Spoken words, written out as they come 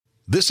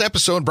This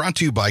episode brought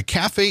to you by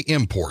Cafe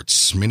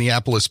Imports,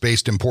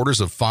 Minneapolis-based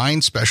importers of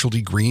fine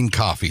specialty green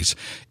coffees.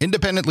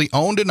 Independently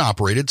owned and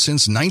operated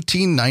since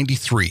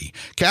 1993,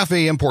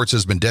 Cafe Imports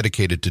has been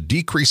dedicated to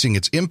decreasing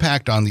its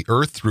impact on the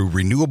earth through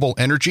renewable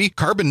energy,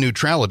 carbon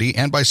neutrality,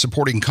 and by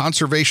supporting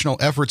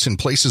conservational efforts in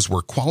places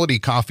where quality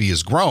coffee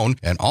is grown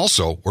and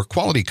also where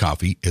quality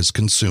coffee is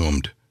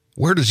consumed.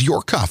 Where does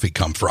your coffee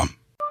come from?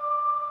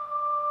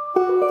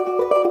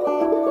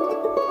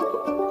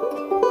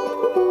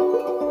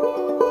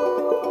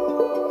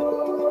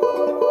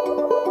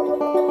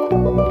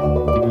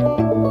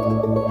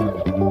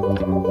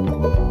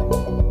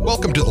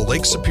 Welcome to the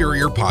Lake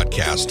Superior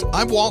Podcast.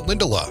 I'm Walt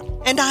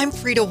Lindela. And I'm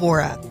Frida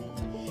Wara.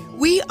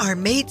 We are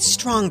made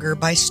stronger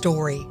by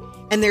story,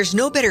 and there's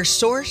no better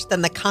source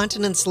than the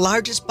continent's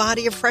largest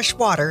body of fresh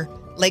water,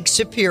 Lake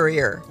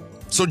Superior.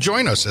 So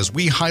join us as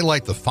we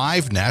highlight the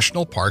 5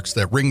 national parks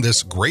that ring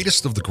this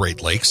greatest of the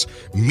Great Lakes,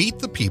 meet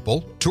the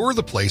people, tour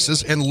the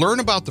places, and learn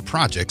about the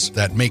projects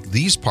that make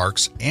these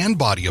parks and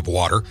body of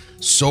water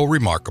so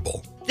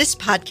remarkable. This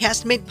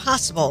podcast made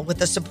possible with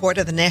the support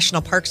of the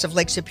National Parks of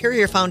Lake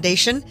Superior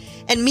Foundation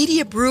and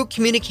Media Brew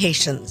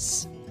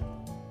Communications.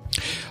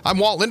 I'm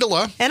Walt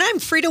Lindela. And I'm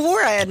Frida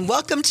Wara, and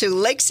welcome to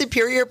Lake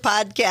Superior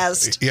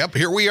Podcast. Yep,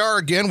 here we are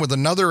again with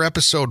another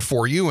episode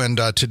for you. And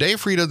today,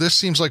 Frida, this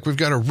seems like we've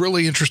got a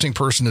really interesting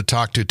person to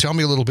talk to. Tell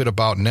me a little bit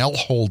about Nell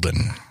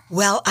Holden.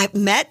 Well, I've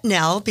met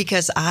Nell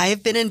because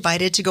I've been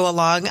invited to go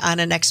along on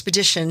an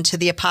expedition to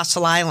the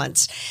Apostle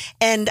Islands.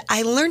 And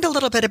I learned a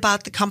little bit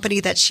about the company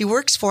that she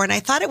works for, and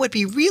I thought it would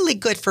be really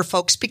good for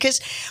folks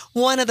because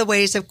one of the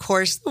ways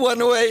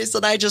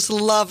that I just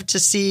love to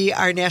see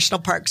our national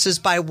parks is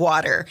by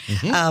water.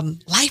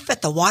 Life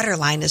at the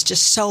waterline is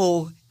just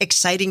so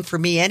exciting for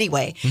me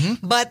anyway.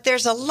 But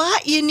there's a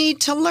lot you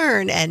need to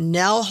learn, and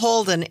Nell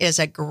Holden is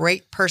a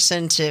great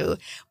person to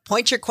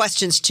point your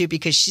questions to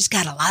because she's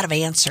got a lot of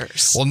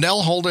answers. Well,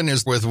 Nell Holden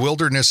is with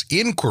Wilderness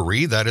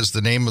Inquiry. That is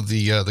the name of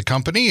the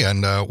company.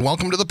 And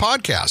welcome to the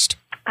podcast.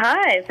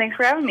 Hi, thanks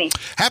for having me.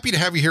 Happy to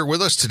have you here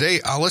with us today.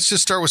 Let's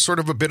just start with sort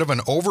of a bit of an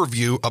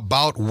overview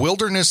about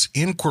Wilderness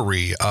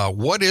Inquiry.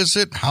 What is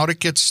it, how did it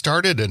get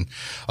started, and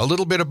a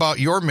little bit about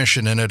your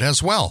mission in it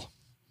as well.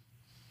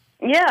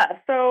 Yeah,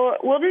 so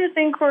Wilderness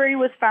Inquiry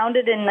was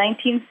founded in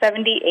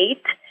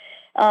 1978.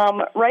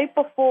 Right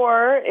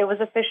before it was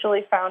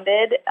officially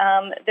founded,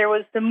 there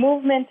was the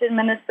movement in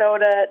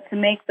Minnesota to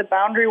make the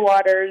boundary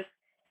waters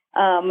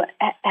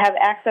have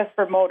access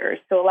for motors,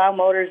 to allow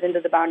motors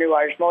into the boundary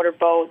waters, motor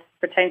boats,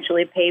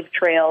 potentially paved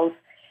trails.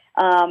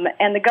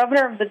 And the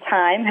governor of the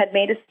time had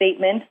made a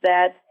statement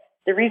that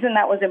the reason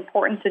that was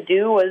important to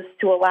do was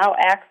to allow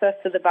access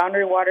to the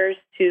boundary waters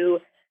to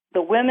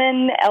the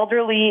women,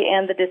 elderly,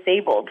 and the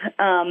disabled,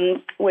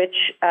 which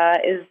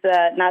is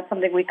not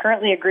something we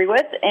currently agree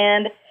with.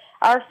 And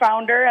our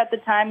founder at the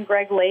time,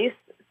 Greg Lace,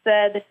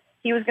 said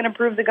he was going to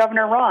prove the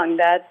governor wrong,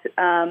 that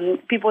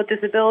people with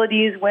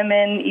disabilities,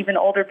 women, even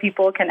older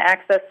people can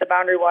access the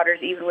boundary waters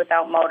even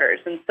without motors.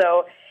 And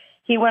so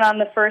he went on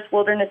the first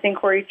Wilderness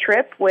Inquiry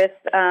trip with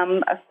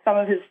some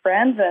of his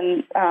friends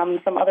and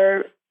some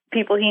other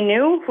people he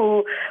knew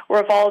who were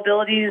of all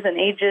abilities and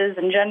ages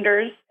and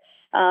genders.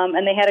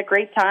 And they had a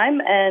great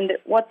time. And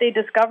what they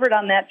discovered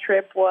on that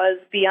trip was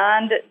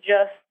beyond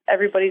just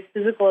everybody's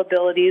physical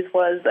abilities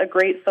was a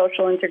great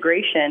social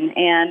integration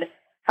and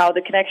how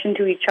the connection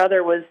to each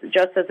other was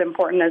just as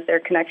important as their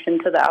connection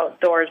to the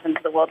outdoors and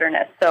to the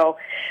wilderness. So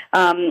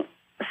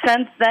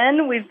since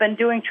then, we've been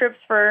doing trips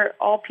for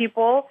all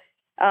people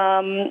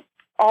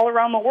all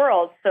around the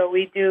world. So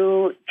we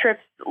do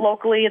trips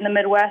locally in the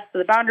Midwest to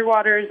the Boundary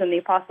Waters and the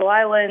Apostle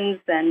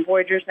Islands and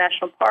Voyageurs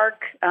National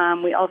Park.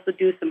 We also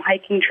do some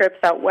hiking trips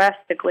out west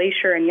to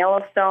Glacier and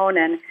Yellowstone,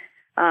 and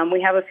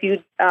we have a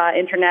few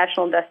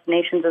international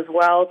destinations as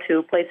well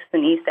to places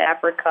in East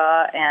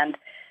Africa and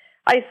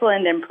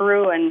Iceland and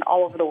Peru and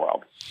all over the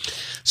world.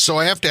 So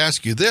I have to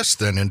ask you this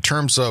then, in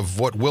terms of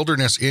what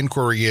Wilderness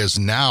Inquiry is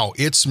now,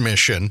 its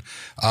mission,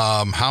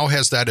 how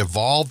has that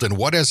evolved and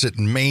what has it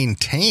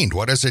maintained?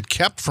 What has it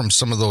kept from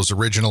some of those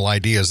original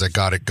ideas that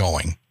got it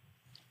going?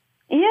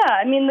 Yeah,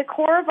 I mean, the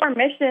core of our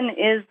mission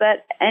is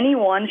that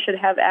anyone should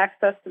have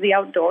access to the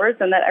outdoors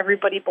and that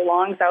everybody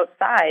belongs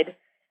outside.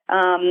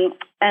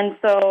 And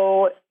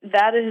so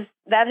that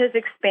has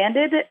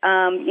expanded.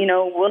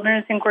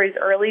 Wilderness Inquiry's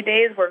early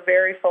days were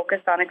very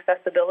focused on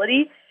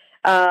accessibility.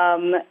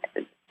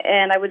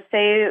 And I would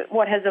say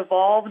what has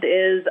evolved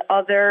is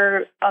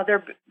other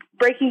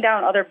breaking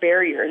down other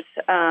barriers.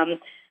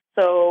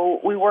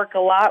 So we work a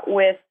lot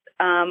with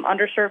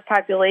underserved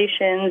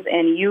populations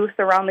and youth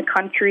around the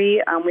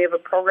country. We have a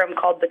program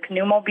called the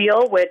Canoe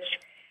Mobile, which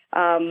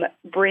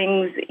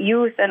brings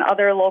youth and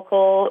other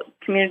local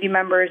community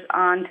members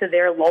onto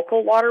their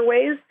local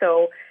waterways.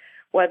 So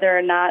whether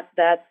or not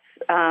that's,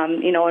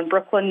 in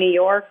Brooklyn, New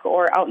York,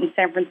 or out in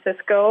San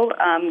Francisco,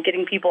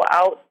 getting people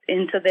out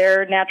into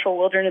their natural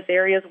wilderness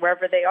areas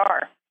wherever they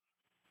are.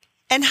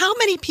 And how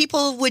many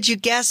people would you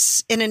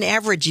guess in an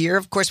average year?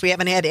 Of course, we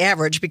haven't had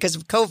average because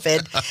of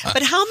COVID,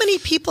 but how many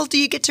people do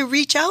you get to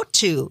reach out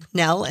to,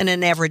 Nell, in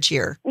an average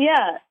year?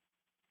 Yeah.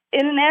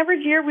 In an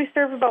average year, we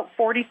serve about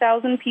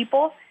 40,000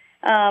 people.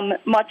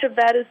 Much of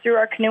that is through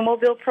our Canoe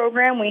Mobile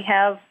program. We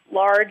have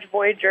large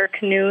Voyager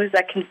canoes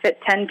that can fit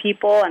 10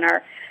 people and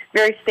are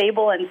very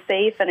stable and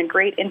safe and a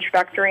great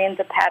introductory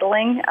into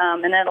paddling.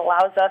 And that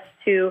allows us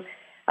to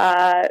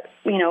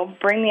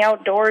bring the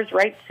outdoors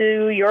right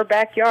to your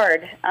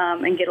backyard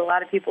and get a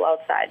lot of people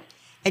outside.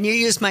 And you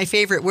use my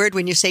favorite word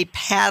when you say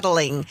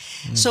paddling.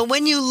 So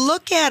when you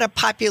look at a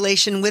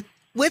population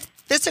with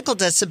physical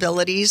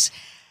disabilities,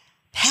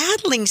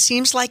 paddling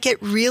seems like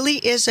it really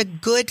is a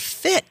good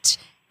fit.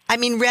 I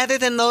mean, rather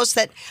than those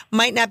that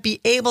might not be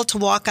able to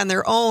walk on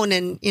their own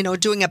and,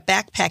 doing a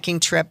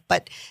backpacking trip,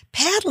 but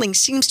paddling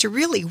seems to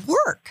really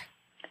work.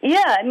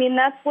 Yeah, I mean,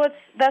 that's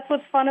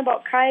what's fun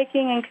about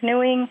kayaking and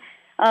canoeing.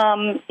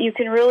 You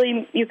can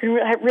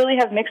really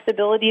have mixed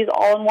abilities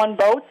all in one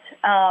boat,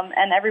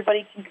 and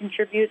everybody can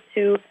contribute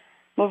to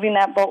moving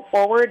that boat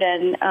forward.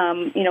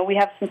 And we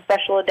have some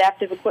special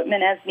adaptive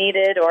equipment as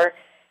needed, or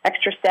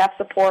extra staff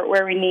support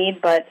where we need.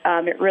 But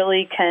it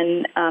really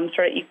can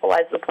sort of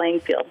equalize the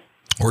playing field.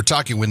 We're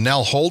talking with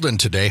Nell Holden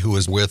today, who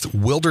is with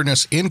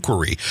Wilderness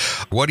Inquiry.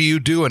 What do you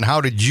do, and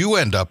how did you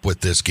end up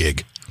with this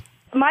gig?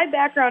 My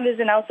background is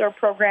in outdoor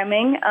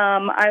programming.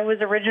 I was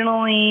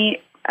originally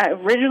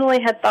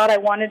had thought I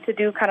wanted to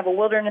do kind of a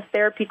wilderness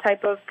therapy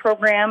type of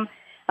program.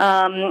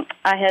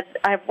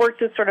 I've worked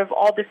with sort of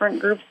all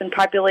different groups and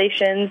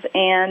populations,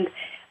 and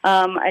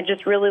I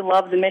just really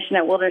love the mission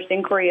at Wilderness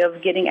Inquiry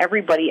of getting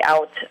everybody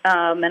out,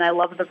 and I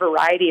love the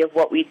variety of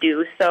what we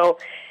do. So,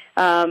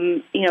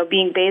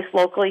 being based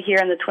locally here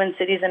in the Twin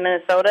Cities in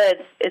Minnesota,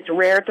 it's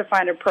rare to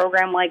find a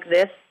program like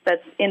this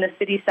that's in a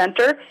city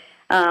center,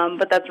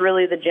 but that's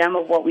really the gem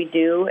of what we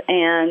do,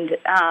 and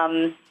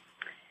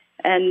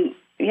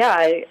yeah,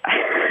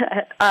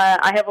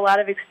 I have a lot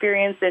of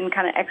experience in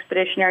kind of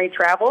expeditionary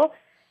travel.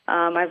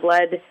 I've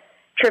led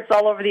trips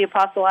all over the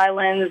Apostle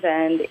Islands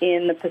and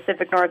in the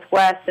Pacific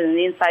Northwest and in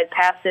the Inside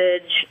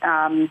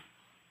Passage,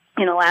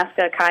 in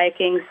Alaska,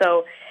 kayaking.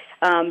 So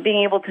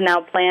being able to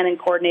now plan and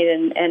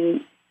coordinate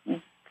and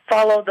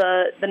follow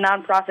the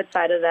nonprofit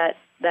side of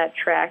that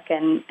track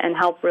and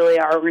help really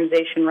our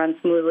organization run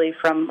smoothly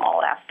from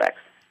all aspects.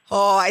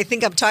 Oh, I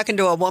think I'm talking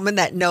to a woman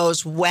that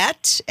knows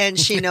wet and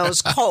she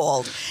knows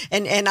cold.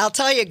 And I'll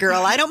tell you,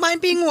 girl, I don't mind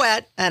being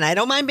wet and I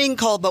don't mind being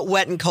cold, but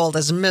wet and cold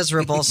is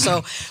miserable.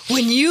 So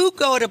when you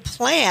go to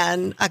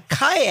plan a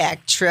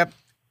kayak trip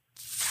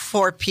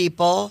for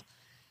people,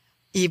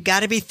 you've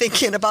got to be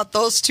thinking about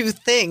those two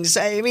things.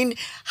 I mean,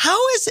 how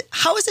is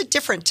it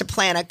different to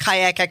plan a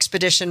kayak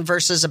expedition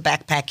versus a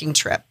backpacking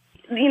trip?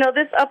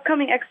 This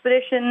upcoming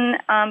expedition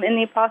in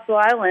the Apostle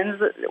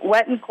Islands,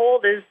 wet and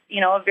cold is,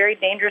 a very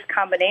dangerous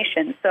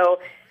combination. So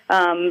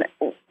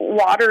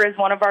water is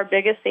one of our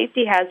biggest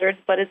safety hazards,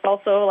 but it's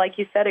also, like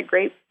you said, a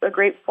great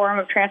form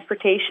of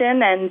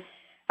transportation, and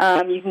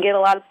you can get a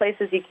lot of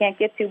places you can't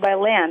get to by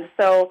land.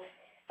 So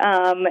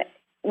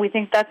we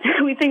think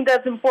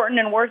that's important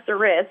and worth the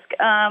risk.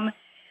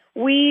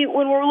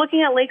 When we're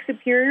looking at Lake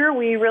Superior,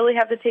 we really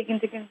have to take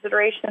into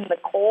consideration the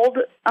cold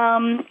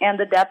and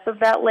the depth of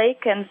that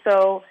lake, and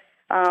so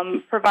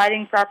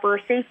providing proper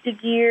safety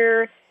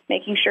gear,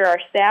 making sure our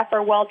staff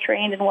are well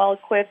trained and well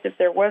equipped if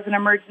there was an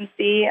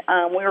emergency.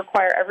 We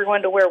require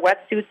everyone to wear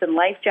wetsuits and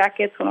life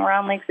jackets when we're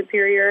on Lake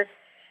Superior,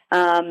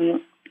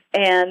 and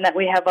that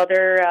we have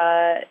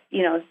other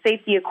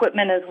safety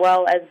equipment as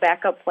well as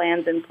backup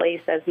plans in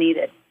place as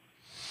needed.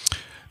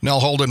 Nell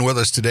Holden with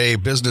us today,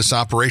 Business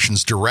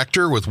Operations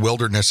Director with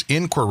Wilderness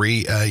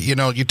Inquiry.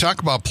 You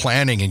talk about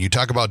planning and you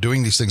talk about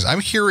doing these things. I'm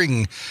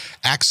hearing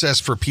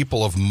access for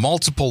people of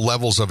multiple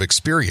levels of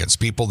experience,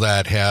 people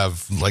that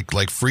have,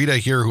 like Frida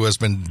here, who has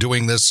been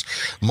doing this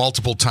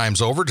multiple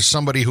times over, to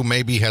somebody who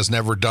maybe has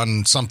never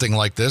done something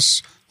like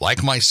this,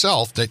 like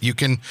myself, that you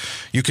can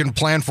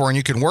plan for and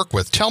you can work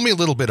with. Tell me a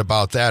little bit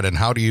about that, and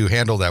how do you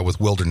handle that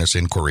with Wilderness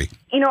Inquiry?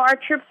 Our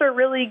trips are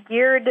really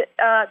geared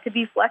to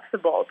be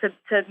flexible,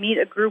 to meet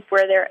a group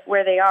where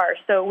they are.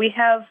 So we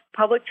have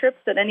public trips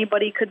that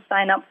anybody could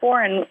sign up for,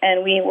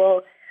 and we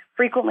will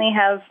frequently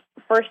have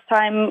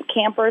first-time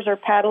campers or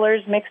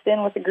paddlers mixed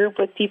in with a group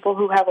with people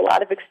who have a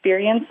lot of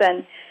experience.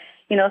 And,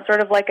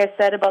 sort of like I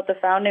said about the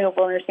founding of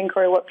Wilderness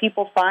Inquiry, what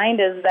people find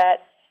is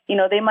that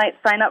they might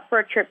sign up for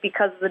a trip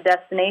because of the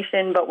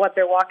destination, but what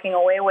they're walking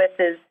away with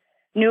is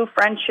new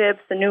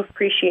friendships, a new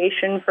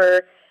appreciation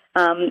for,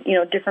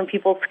 different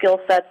people's skill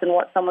sets and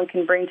what someone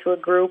can bring to a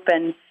group.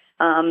 And,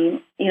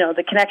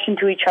 the connection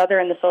to each other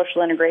and the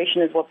social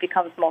integration is what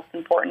becomes most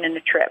important in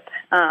a trip.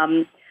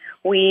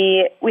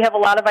 We have a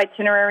lot of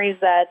itineraries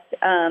that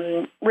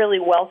really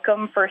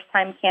welcome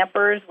first-time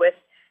campers with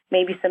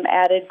maybe some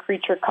added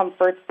creature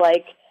comforts,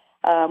 like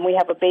we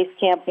have a base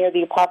camp near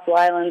the Apostle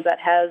Islands that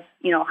has,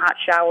 hot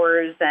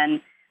showers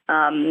and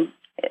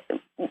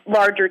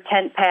larger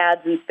tent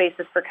pads and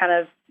spaces for kind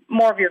of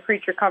more of your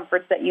creature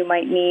comforts that you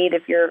might need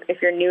if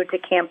you're new to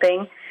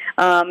camping.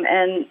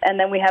 And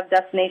then we have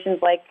destinations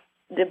like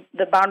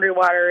the Boundary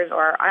Waters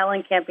or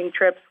island camping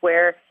trips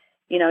where,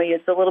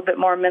 it's a little bit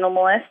more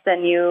minimalist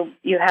and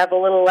you have a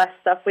little less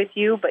stuff with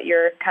you, but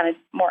you're kind of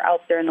more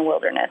out there in the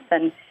wilderness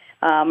and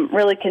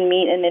really can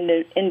meet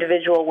an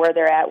individual where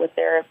they're at with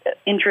their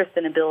interest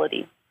and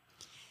ability.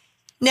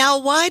 Now,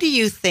 why do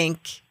you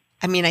think,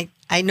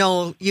 I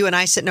know you and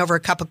I sitting over a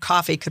cup of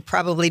coffee could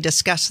probably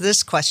discuss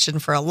this question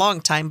for a long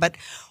time, but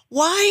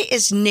why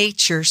is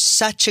nature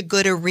such a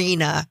good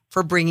arena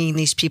for bringing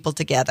these people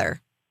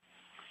together?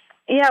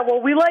 Yeah,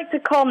 well, we like to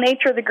call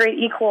nature the great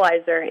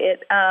equalizer.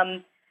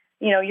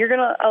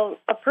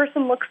 A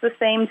person looks the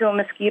same to a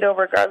mosquito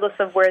regardless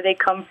of where they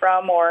come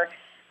from or,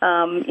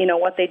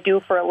 what they do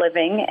for a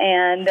living.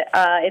 And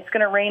it's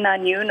going to rain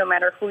on you no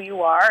matter who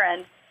you are.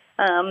 And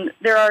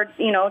there are,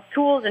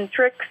 tools and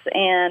tricks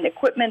and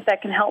equipment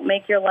that can help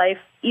make your life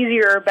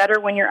easier or better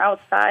when you're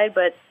outside.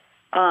 But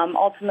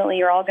ultimately,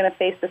 you're all going to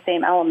face the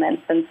same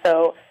elements. And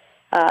so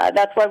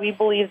that's why we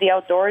believe the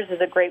outdoors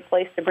is a great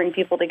place to bring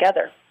people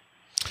together.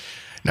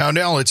 Now,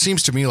 Nell, it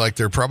seems to me like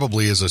there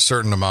probably is a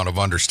certain amount of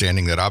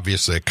understanding that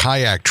obviously a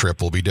kayak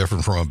trip will be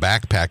different from a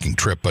backpacking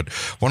trip. But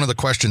one of the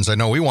questions I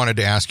know we wanted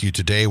to ask you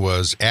today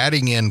was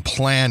adding in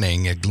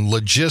planning and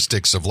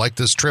logistics of like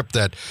this trip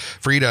that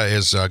Frida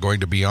is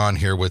going to be on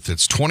here with.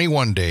 It's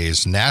 21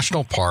 days,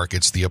 national park.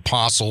 It's the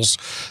Apostles.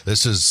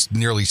 This is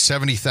nearly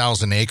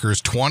 70,000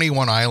 acres,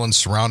 21 islands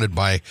surrounded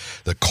by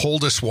the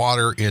coldest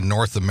water in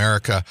North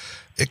America.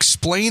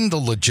 Explain the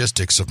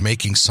logistics of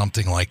making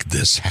something like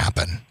this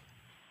happen.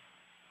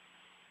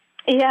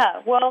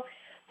 Yeah, well,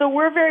 so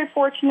we're very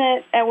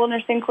fortunate at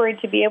Wilderness Inquiry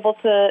to be able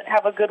to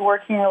have a good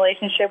working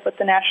relationship with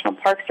the National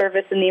Park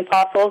Service and the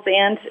Apostles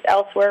and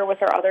elsewhere with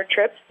our other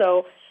trips.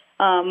 So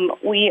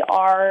we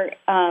are,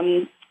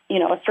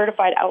 a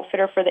certified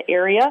outfitter for the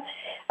area.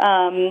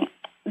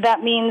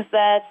 That means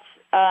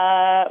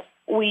that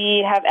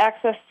we have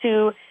access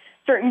to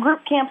certain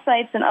group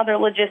campsites and other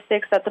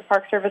logistics that the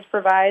Park Service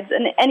provides.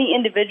 And any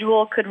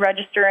individual could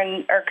register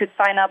or could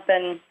sign up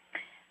and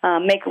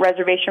make a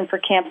reservation for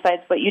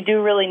campsites, but you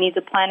do really need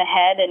to plan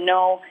ahead and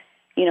know,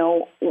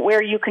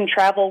 where you can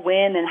travel,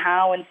 when and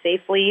how and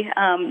safely.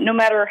 No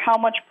matter how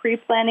much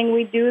pre-planning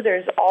we do,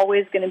 there's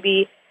always going to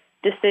be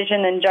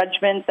decision and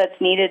judgment that's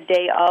needed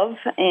day of.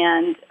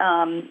 And,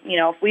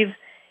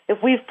 if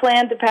we've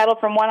planned to paddle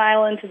from one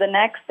island to the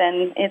next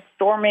and it's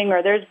storming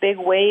or there's big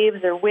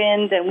waves or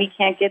wind and we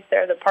can't get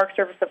there, the Park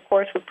Service, of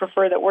course, would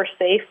prefer that we're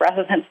safe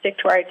rather than stick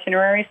to our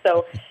itinerary.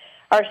 So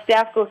our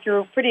staff go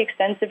through pretty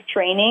extensive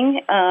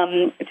training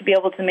to be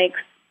able to make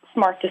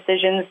smart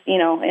decisions, in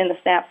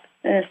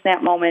a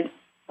snap moment.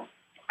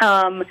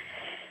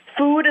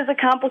 Food is a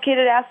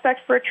complicated aspect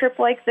for a trip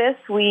like this.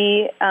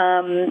 We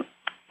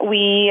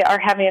are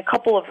having a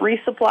couple of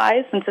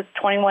resupplies since it's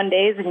 21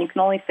 days and you can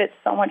only fit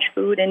so much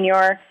food in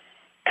your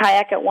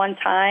kayak at one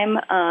time.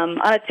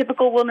 On a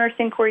typical Wilderness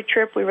Inquiry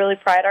trip, we really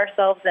pride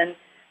ourselves in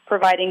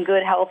providing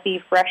good,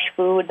 healthy, fresh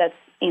food that's,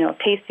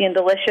 tasty and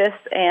delicious.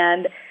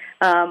 And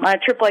on a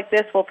trip like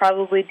this, we'll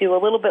probably do a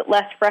little bit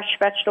less fresh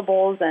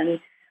vegetables and,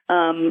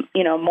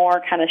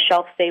 more kind of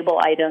shelf-stable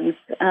items.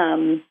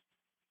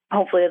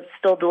 Hopefully it's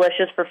still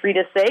delicious for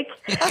Frida's sake.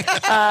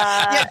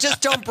 Yeah,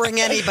 just don't bring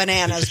any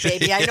bananas,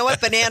 baby. I know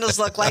what bananas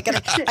look like. And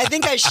I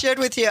think I shared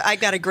with you, I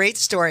got a great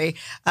story.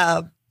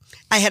 I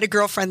had a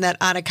girlfriend that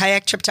on a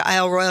kayak trip to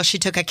Isle Royale, she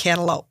took a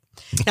cantaloupe.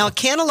 Now, a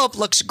cantaloupe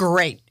looks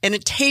great and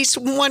it tastes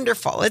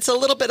wonderful. It's a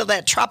little bit of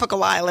that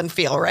tropical island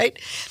feel, right?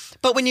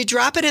 But when you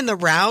drop it in the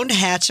round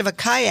hatch of a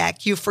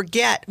kayak, you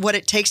forget what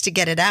it takes to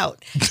get it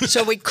out.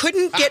 So we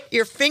couldn't get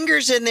your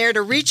fingers in there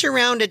to reach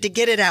around it to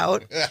get it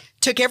out.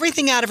 Took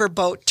everything out of her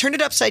boat, turned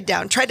it upside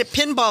down, tried to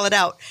pinball it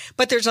out.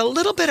 But there's a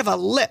little bit of a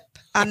lip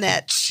on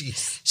that.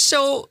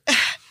 So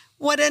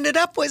what ended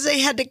up was they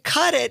had to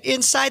cut it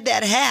inside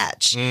that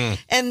hatch.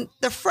 And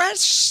the fresh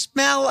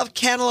smell of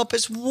cantaloupe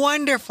is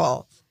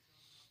wonderful.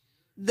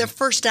 The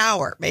first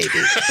hour, maybe.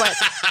 But,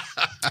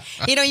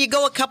 you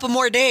go a couple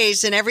more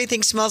days and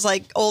everything smells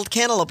like old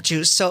cantaloupe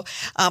juice. So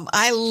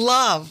I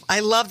love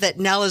that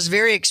Nell is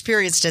very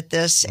experienced at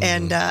this.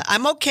 And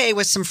I'm okay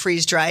with some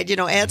freeze-dried,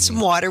 add some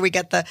water. We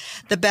got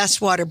the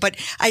best water. But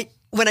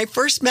when I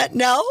first met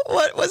Nell,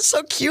 what was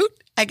so cute,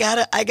 I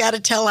gotta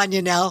tell on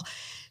you, Nell.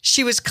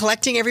 She was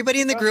collecting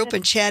everybody in the group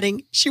and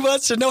chatting. She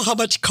wants to know how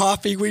much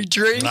coffee we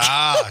drink.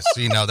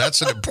 See, now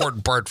that's an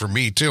important part for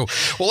me too.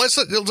 Well,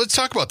 let's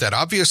talk about that.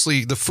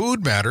 Obviously, the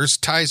food matters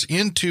ties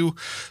into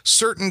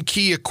certain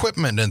key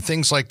equipment and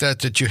things like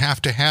that you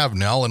have to have,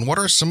 Nell. And what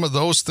are some of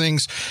those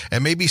things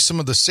and maybe some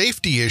of the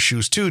safety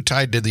issues too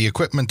tied to the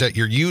equipment that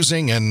you're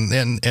using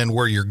and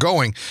where you're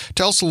going?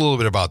 Tell us a little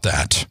bit about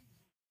that.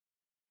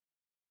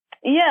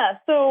 Yeah,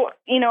 so,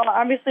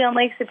 obviously on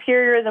Lake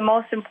Superior, the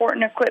most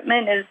important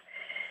equipment is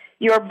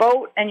your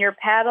boat and your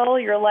paddle,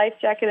 your life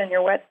jacket, and your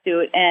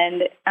wetsuit.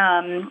 And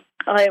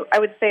I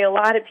would say a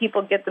lot of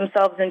people get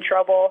themselves in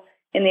trouble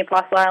in the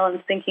Apostle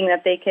Islands thinking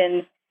that they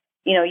can,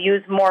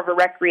 use more of a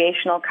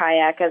recreational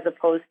kayak as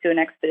opposed to an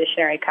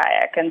expeditionary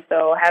kayak. And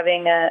so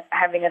having a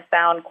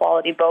sound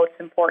quality boat is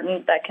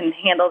important that can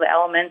handle the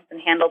elements and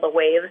handle the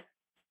waves.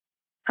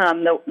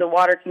 The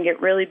water can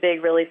get really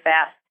big really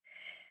fast.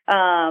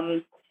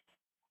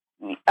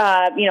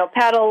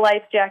 Paddle,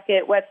 life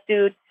jacket,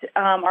 wetsuits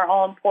are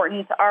all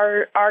important.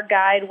 Our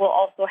guide will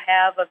also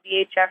have a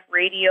VHF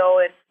radio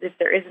if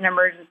there is an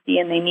emergency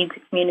and they need to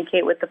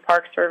communicate with the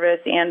Park Service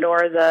and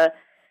or the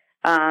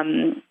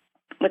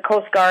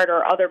Coast Guard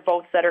or other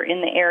boats that are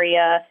in the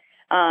area.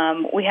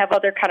 We have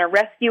other kind of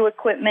rescue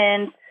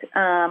equipment.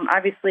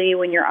 Obviously,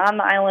 when you're on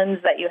the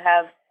islands, that you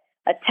have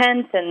a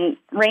tent and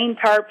rain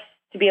tarps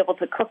to be able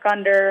to cook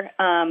under.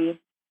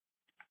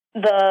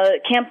 The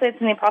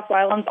campsites in the Apostle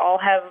Islands all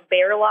have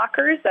bear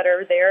lockers that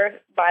are there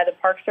by the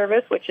Park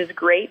Service, which is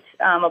great,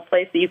 a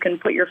place that you can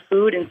put your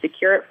food and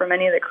secure it from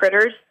any of the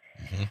critters.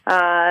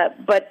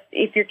 Mm-hmm. But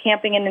if you're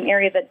camping in an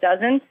area that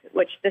doesn't,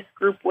 which this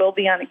group will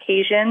be on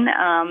occasion,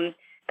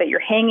 that you're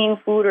hanging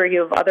food or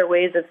you have other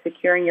ways of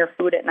securing your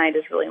food at night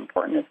is really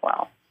important as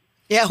well.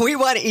 Yeah, we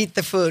want to eat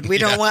the food. We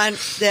don't want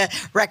the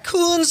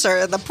raccoons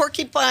or the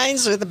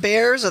porcupines or the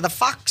bears or the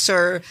fox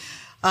or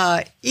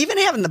even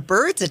having the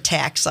birds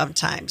attack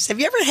sometimes. Have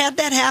you ever had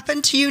that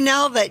happen to you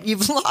now that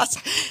you've lost,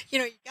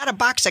 you got a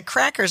box of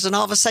crackers and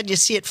all of a sudden you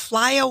see it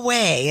fly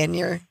away and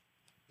you're,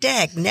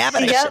 dag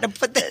nabbit, I should have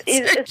put that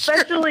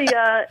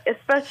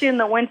especially in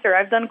the winter.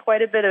 I've done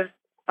quite a bit of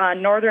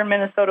northern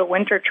Minnesota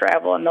winter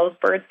travel, and those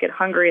birds get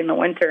hungry in the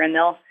winter, and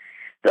they'll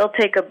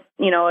take a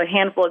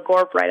handful of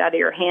gorp right out of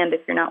your hand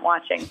if you're not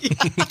watching.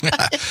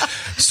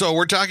 So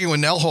we're talking with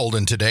Nell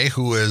Holden today,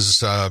 who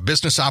is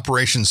Business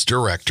Operations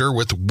Director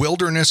with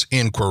Wilderness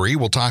Inquiry.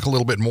 We'll talk a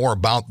little bit more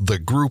about the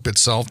group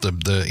itself,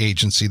 the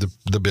agency,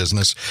 the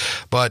business.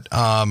 But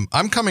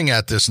I'm coming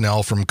at this,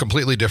 Nell, from a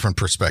completely different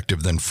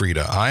perspective than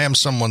Frida. I am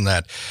someone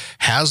that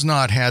has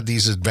not had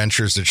these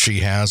adventures that she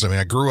has. I mean,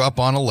 I grew up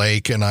on a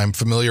lake, and I'm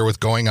familiar with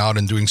going out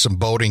and doing some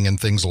boating and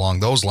things along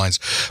those lines,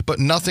 but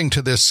nothing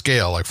to this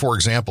scale. Like, for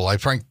example, I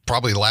think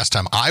probably the last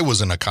time I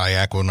was in a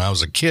kayak when I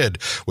was a kid,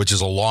 which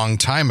is a long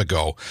time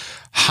ago.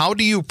 How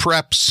do you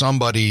prep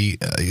somebody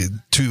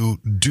to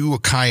do a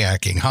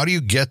kayaking? How do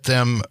you get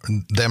them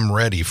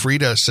ready?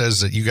 Frida says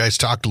that you guys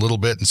talked a little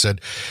bit and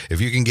said, if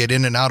you can get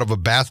in and out of a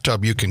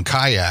bathtub, you can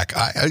kayak.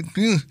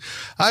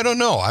 I don't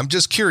know. I'm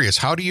just curious.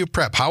 How do you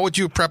prep? How would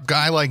you prep a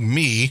guy like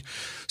me,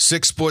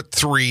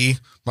 6'3",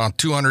 about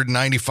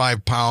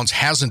 295 pounds,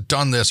 hasn't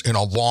done this in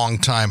a long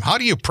time? How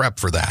do you prep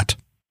for that?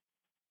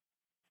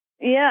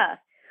 Yeah.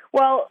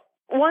 Well,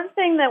 one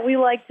thing that we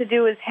like to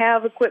do is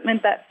have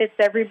equipment that fits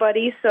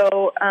everybody.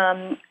 So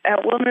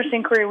at Wilderness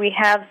Inquiry, we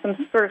have some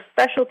sort of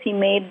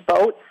specialty-made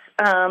boats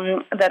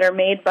that are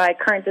made by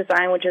Current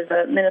Design, which is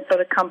a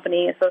Minnesota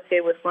company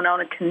associated with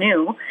Winona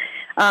Canoe.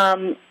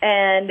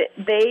 And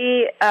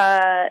they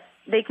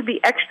can be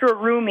extra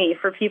roomy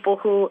for people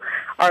who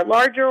are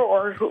larger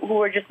or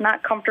who are just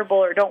not comfortable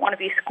or don't want to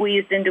be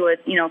squeezed into a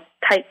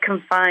tight,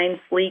 confined,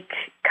 sleek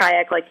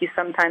kayak like you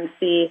sometimes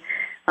see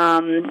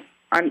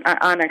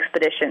on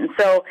expedition.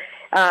 So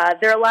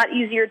they're a lot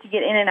easier to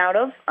get in and out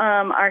of.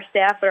 Our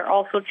staff are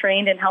also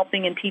trained in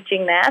helping and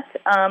teaching that.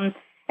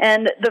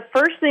 And the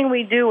first thing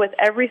we do with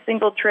every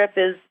single trip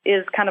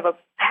is kind of a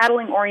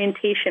paddling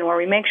orientation where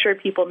we make sure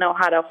people know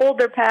how to hold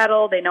their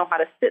paddle, they know how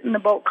to sit in the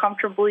boat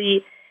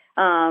comfortably,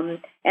 and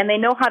they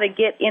know how to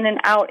get in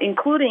and out,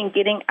 including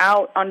getting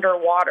out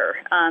underwater.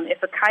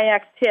 If a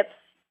kayak tips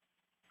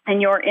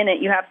and you're in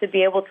it, you have to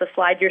be able to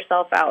slide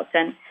yourself out.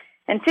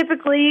 And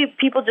typically,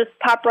 people just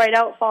pop right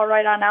out, fall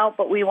right on out,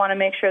 but we want to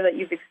make sure that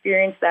you've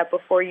experienced that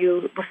before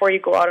you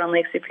go out on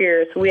Lake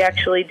Superior. So we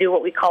actually do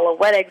what we call a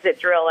wet exit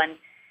drill,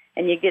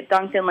 and you get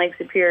dunked in Lake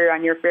Superior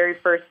on your very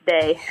first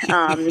day.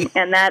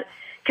 And that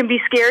can be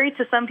scary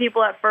to some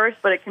people at first,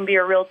 but it can be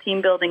a real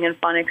team-building and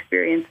fun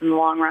experience in the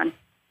long run.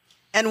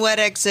 And wet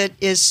exit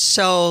is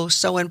so,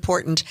 so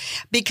important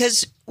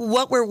because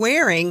what we're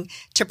wearing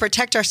to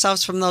protect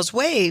ourselves from those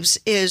waves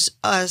is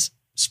a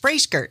spray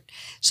skirt.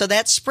 So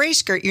that spray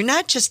skirt, you're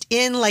not just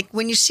in, like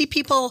when you see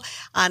people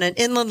on an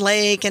inland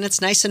lake and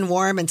it's nice and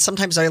warm and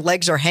sometimes their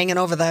legs are hanging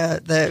over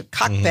the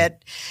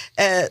cockpit,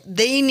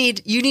 you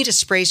need a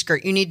spray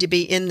skirt. You need to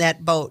be in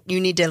that boat. You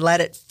need to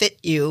let it fit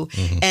you.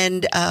 Mm-hmm.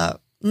 And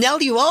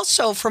Nell, you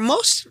also, for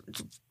most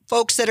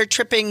folks that are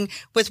tripping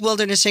with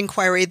Wilderness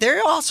Inquiry,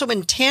 they're also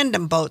in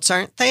tandem boats,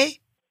 aren't they?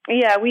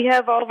 Yeah, we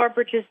have all of our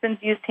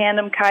participants use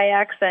tandem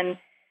kayaks, and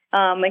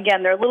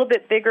again, they're a little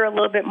bit bigger, a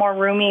little bit more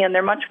roomy, and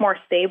they're much more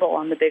stable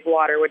on the big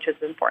water, which is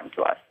important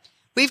to us.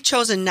 We've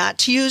chosen not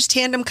to use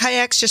tandem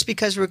kayaks just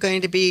because we're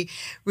going to be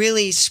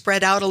really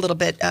spread out a little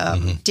bit.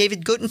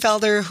 David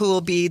Gutenfelder, who will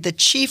be the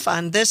chief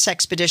on this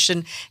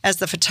expedition as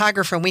the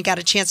photographer, and we got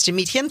a chance to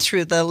meet him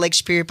through the Lake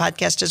Superior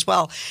podcast as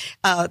well.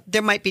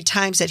 There might be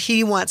times that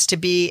he wants to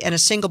be in a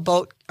single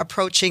boat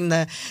approaching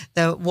the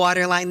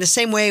water line. The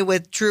same way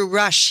with Drew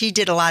Rush, he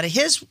did a lot of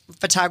his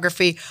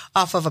photography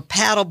off of a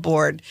paddle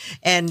board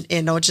and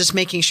just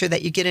making sure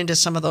that you get into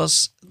some of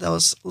those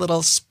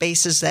little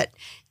spaces that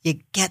you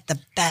get the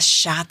best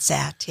shots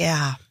at.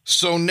 Yeah.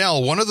 So,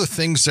 Nell, one of the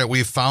things that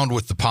we've found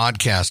with the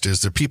podcast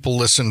is that people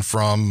listen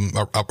from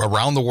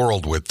around the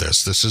world with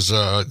this. This is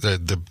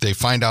they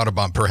find out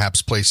about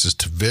perhaps places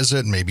to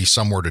visit, maybe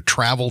somewhere to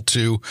travel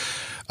to.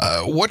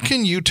 What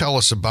can you tell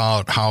us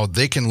about how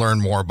they can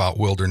learn more about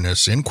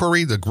Wilderness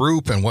Inquiry, the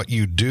group, and what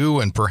you do,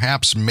 and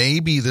perhaps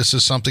maybe this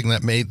is something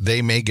that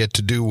they may get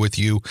to do with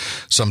you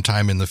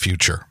sometime in the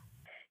future?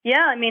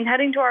 Yeah, I mean,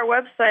 heading to our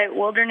website,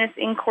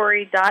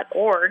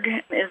 wildernessinquiry.org,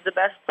 is the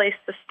best place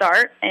to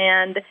start.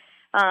 And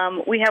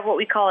we have what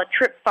we call a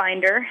trip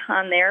finder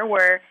on there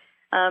where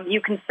you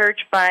can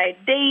search by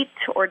date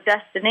or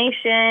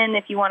destination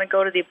if you want to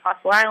go to the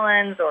Apostle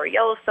Islands or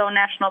Yellowstone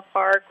National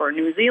Park or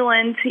New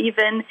Zealand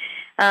even.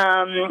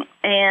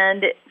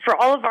 And for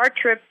all of our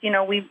trips,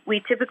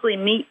 we typically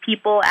meet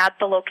people at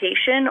the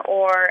location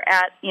or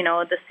at,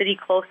 the city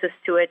closest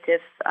to it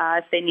if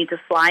they need to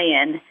fly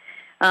in.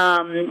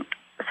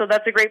 So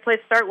that's a great place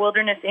to start,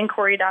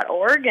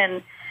 wildernessinquiry.org,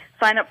 and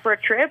sign up for a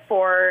trip,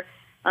 or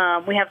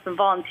we have some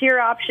volunteer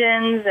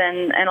options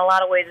and a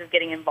lot of ways of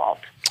getting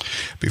involved.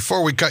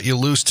 Before we cut you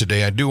loose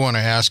today, I do want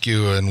to ask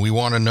you, and we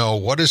want to know,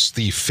 what is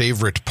the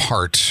favorite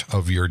part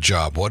of your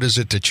job? What is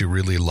it that you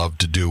really love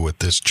to do with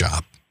this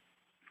job?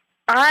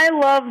 I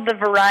love the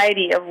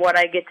variety of what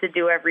I get to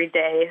do every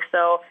day.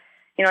 So,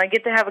 I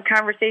get to have a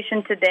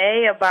conversation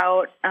today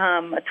about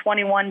a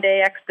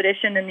 21-day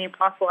expedition in the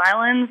Apostle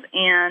Islands,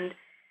 and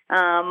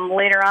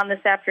later on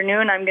this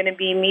afternoon, I'm going to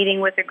be meeting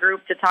with a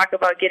group to talk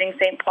about getting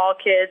St. Paul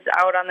kids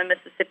out on the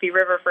Mississippi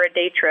River for a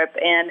day trip.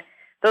 And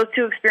those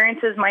two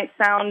experiences might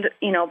sound,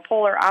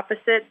 polar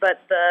opposite,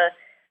 but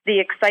the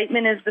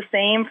excitement is the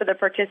same for the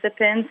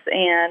participants,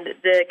 and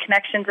the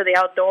connection to the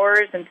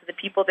outdoors and to the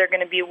people they're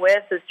going to be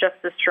with is just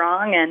as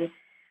strong. And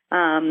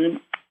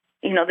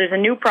there's a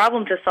new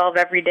problem to solve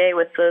every day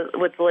with the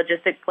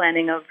logistic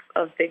planning of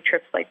big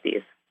trips like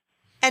these.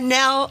 And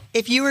now,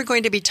 if you were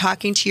going to be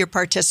talking to your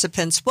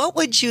participants, what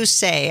would you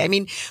say? I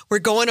mean, we're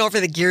going over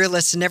the gear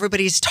list and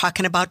everybody's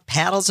talking about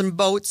paddles and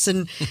boats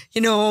and,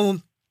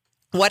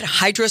 what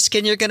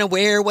hydroskin you're going to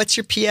wear, what's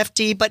your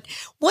PFD. But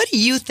what do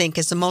you think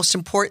is the most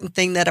important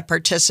thing that a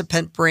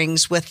participant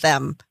brings with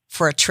them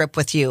for a trip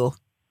with you?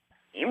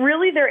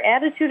 Really, their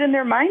attitude and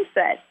their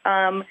mindset.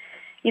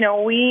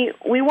 We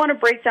want to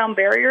break down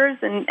barriers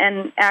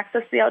and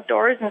access the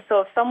outdoors. And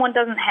so if someone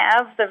doesn't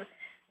have the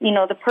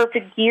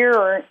perfect gear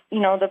or,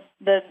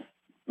 the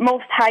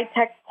most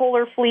high-tech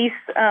polar fleece,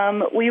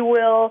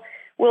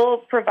 we'll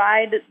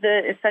provide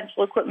the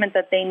essential equipment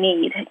that they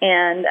need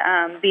and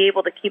be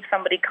able to keep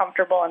somebody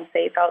comfortable and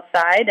safe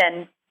outside.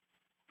 And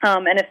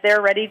if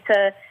they're ready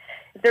to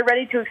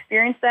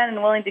experience that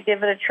and willing to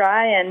give it a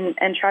try and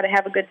try to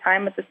have a good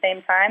time at the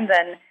same time,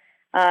 then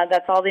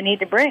that's all they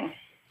need to bring.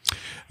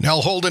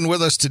 Nell Holden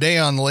with us today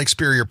on the Lake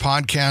Superior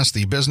podcast,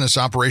 the Business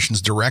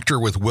Operations Director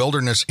with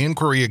Wilderness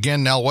Inquiry.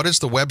 Again, Nell, what is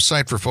the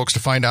website for folks to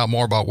find out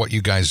more about what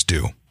you guys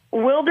do?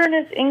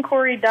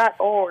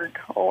 Wildernessinquiry.org,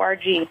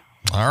 O-R-G.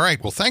 All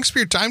right. Well, thanks for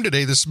your time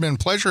today. This has been a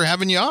pleasure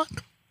having you on.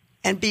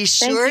 And be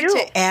sure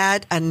to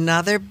add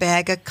another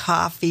bag of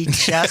coffee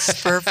just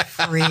for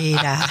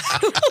Frida.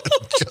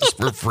 Just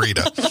for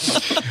Frida.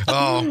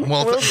 Oh,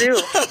 well, will do.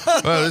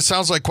 Well, it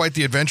sounds like quite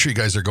the adventure you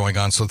guys are going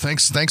on. So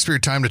thanks for your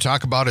time to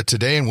talk about it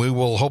today. And we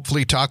will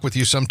hopefully talk with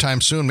you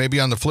sometime soon. Maybe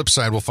on the flip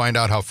side, we'll find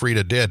out how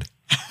Frida did.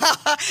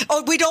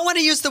 Oh, we don't want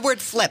to use the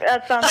word flip.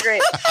 That sounds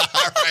great.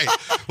 All right.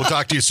 We'll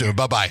talk to you soon.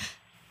 Bye-bye.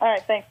 All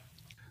right. Thanks.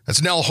 That's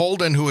Nell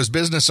Holden, who is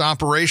Business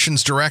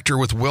Operations Director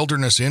with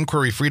Wilderness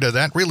Inquiry. Frida,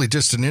 that really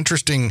just an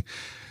interesting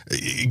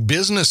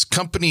business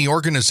company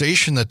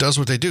organization that does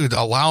what they do,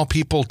 to allow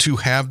people to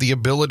have the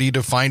ability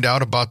to find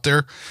out about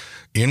their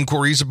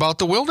inquiries about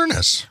the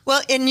wilderness.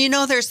 Well, and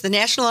there's the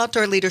National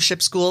Outdoor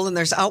Leadership School and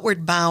there's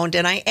Outward Bound.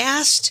 And I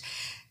asked,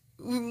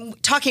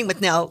 talking with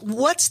Nell,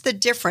 what's the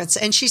difference?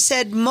 And she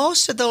said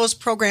most of those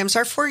programs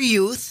are for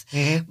youth,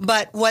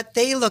 but what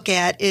they look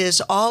at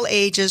is all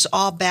ages,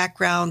 all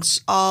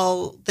backgrounds,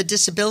 all the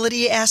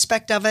disability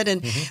aspect of it.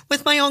 And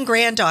with my own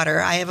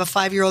granddaughter, I have a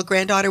 5-year-old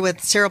granddaughter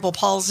with cerebral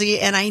palsy,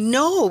 and I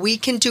know we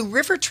can do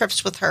river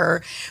trips with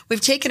her.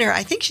 We've taken her,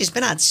 I think she's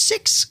been on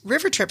 6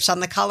 river trips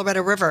on the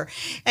Colorado River,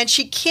 and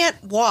she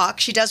can't walk.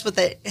 She does with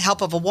the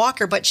help of a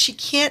walker, but she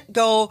can't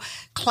go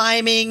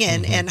climbing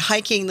and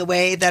hiking the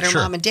way that her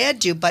mom and dad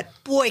do, but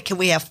boy, can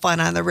we have fun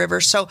on the river.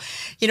 So,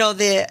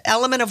 the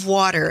element of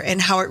water and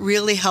how it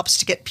really helps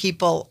to get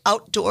people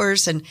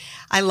outdoors. And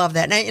I love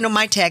that. And,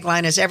 my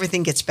tagline is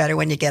everything gets better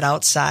when you get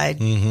outside.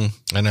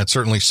 Mm-hmm. And that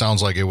certainly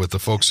sounds like it with the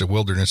folks at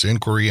Wilderness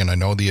Inquiry. And I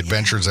know the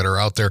adventures that are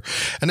out there.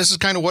 And this is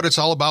kind of what it's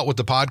all about with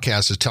the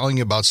podcast, is telling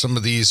you about some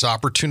of these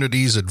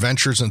opportunities,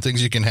 adventures, and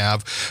things you can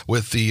have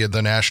with the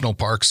national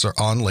parks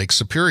on Lake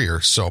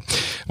Superior. So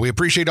we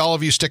appreciate all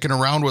of you sticking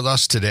around with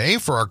us today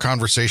for our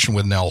conversation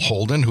with Nell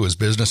Holden, who is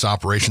Business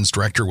Operations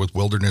Director with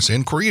Wilderness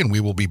Inquiry, and we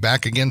will be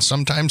back again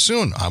sometime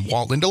soon. I'm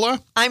Walt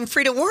Lindola. I'm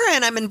Frida Wara,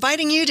 and I'm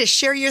inviting you to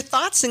share your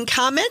thoughts and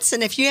comments.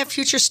 And if you have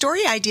future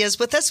story ideas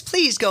with us,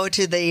 please go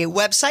to the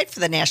website for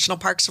the National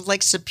Parks of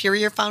Lake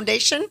Superior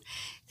Foundation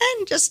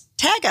and just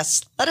tag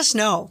us. Let us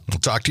know. We'll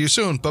talk to you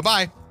soon.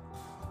 Bye-bye.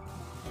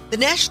 The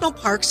National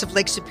Parks of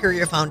Lake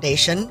Superior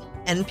Foundation,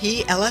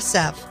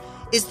 NPLSF,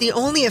 is the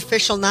only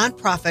official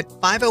nonprofit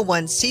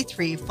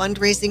 501c3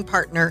 fundraising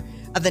partner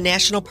of the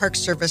National Park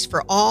Service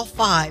for all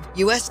 5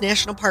 U.S.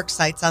 national park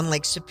sites on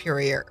Lake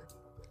Superior.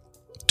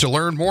 To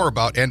learn more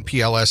about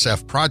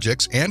NPLSF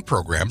projects and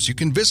programs, you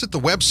can visit the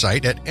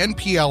website at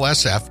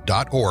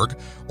nplsf.org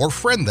or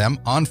friend them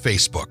on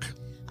Facebook.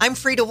 I'm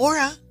Frida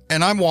Wara.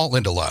 And I'm Walt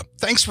Lindela.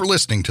 Thanks for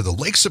listening to the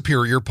Lake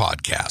Superior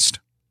Podcast.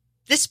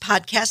 This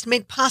podcast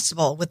made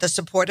possible with the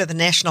support of the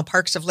National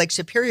Parks of Lake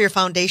Superior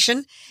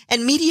Foundation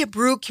and Media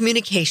Brew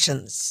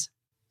Communications.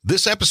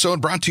 This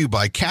episode brought to you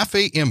by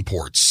Cafe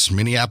Imports,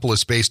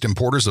 Minneapolis-based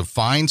importers of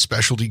fine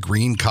specialty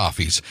green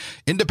coffees.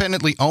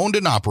 Independently owned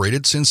and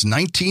operated since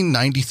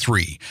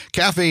 1993,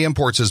 Cafe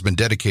Imports has been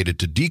dedicated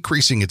to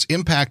decreasing its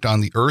impact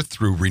on the earth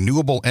through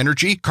renewable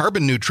energy,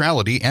 carbon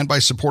neutrality, and by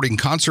supporting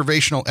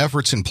conservational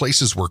efforts in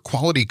places where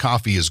quality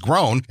coffee is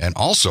grown and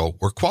also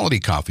where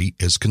quality coffee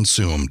is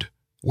consumed.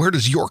 Where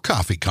does your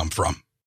coffee come from?